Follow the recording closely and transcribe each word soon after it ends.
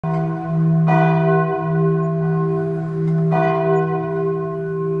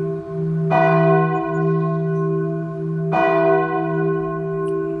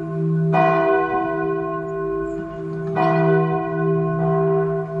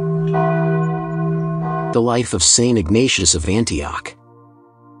The life of Saint Ignatius of Antioch.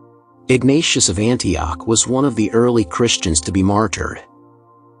 Ignatius of Antioch was one of the early Christians to be martyred.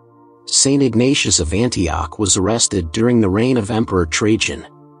 Saint Ignatius of Antioch was arrested during the reign of Emperor Trajan.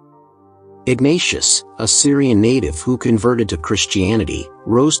 Ignatius, a Syrian native who converted to Christianity,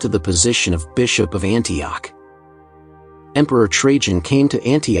 rose to the position of Bishop of Antioch. Emperor Trajan came to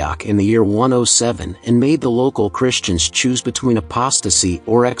Antioch in the year 107 and made the local Christians choose between apostasy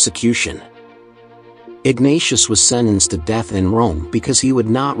or execution. Ignatius was sentenced to death in Rome because he would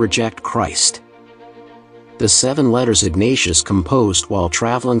not reject Christ. The 7 letters Ignatius composed while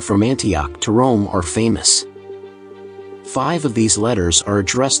traveling from Antioch to Rome are famous. 5 of these letters are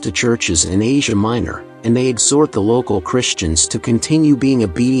addressed to churches in Asia Minor, and they exhort the local Christians to continue being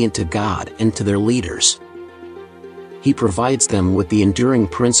obedient to God and to their leaders. He provides them with the enduring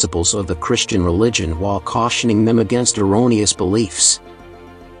principles of the Christian religion while cautioning them against erroneous beliefs.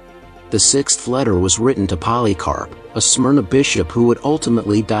 The 6th letter was written to Polycarp, a Smyrna bishop who would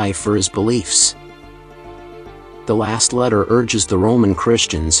ultimately die for his beliefs. The last letter urges the Roman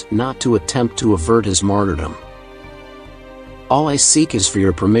Christians not to attempt to avert his martyrdom. All I seek is for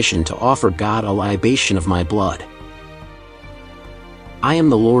your permission to offer God a libation of my blood. I am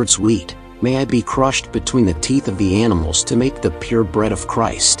the Lord's wheat, may I be crushed between the teeth of the animals to make the pure bread of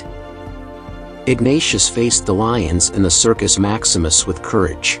Christ. Ignatius faced the lions in the Circus Maximus with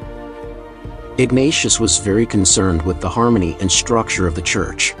courage. Ignatius was very concerned with the harmony and structure of the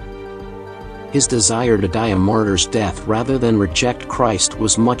church. His desire to die a martyr's death rather than reject Christ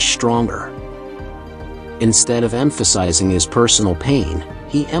was much stronger. Instead of emphasizing his personal pain,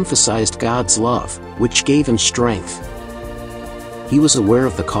 he emphasized God's love, which gave him strength. He was aware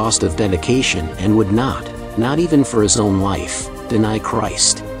of the cost of dedication and would not even for his own life, deny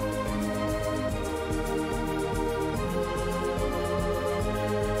Christ.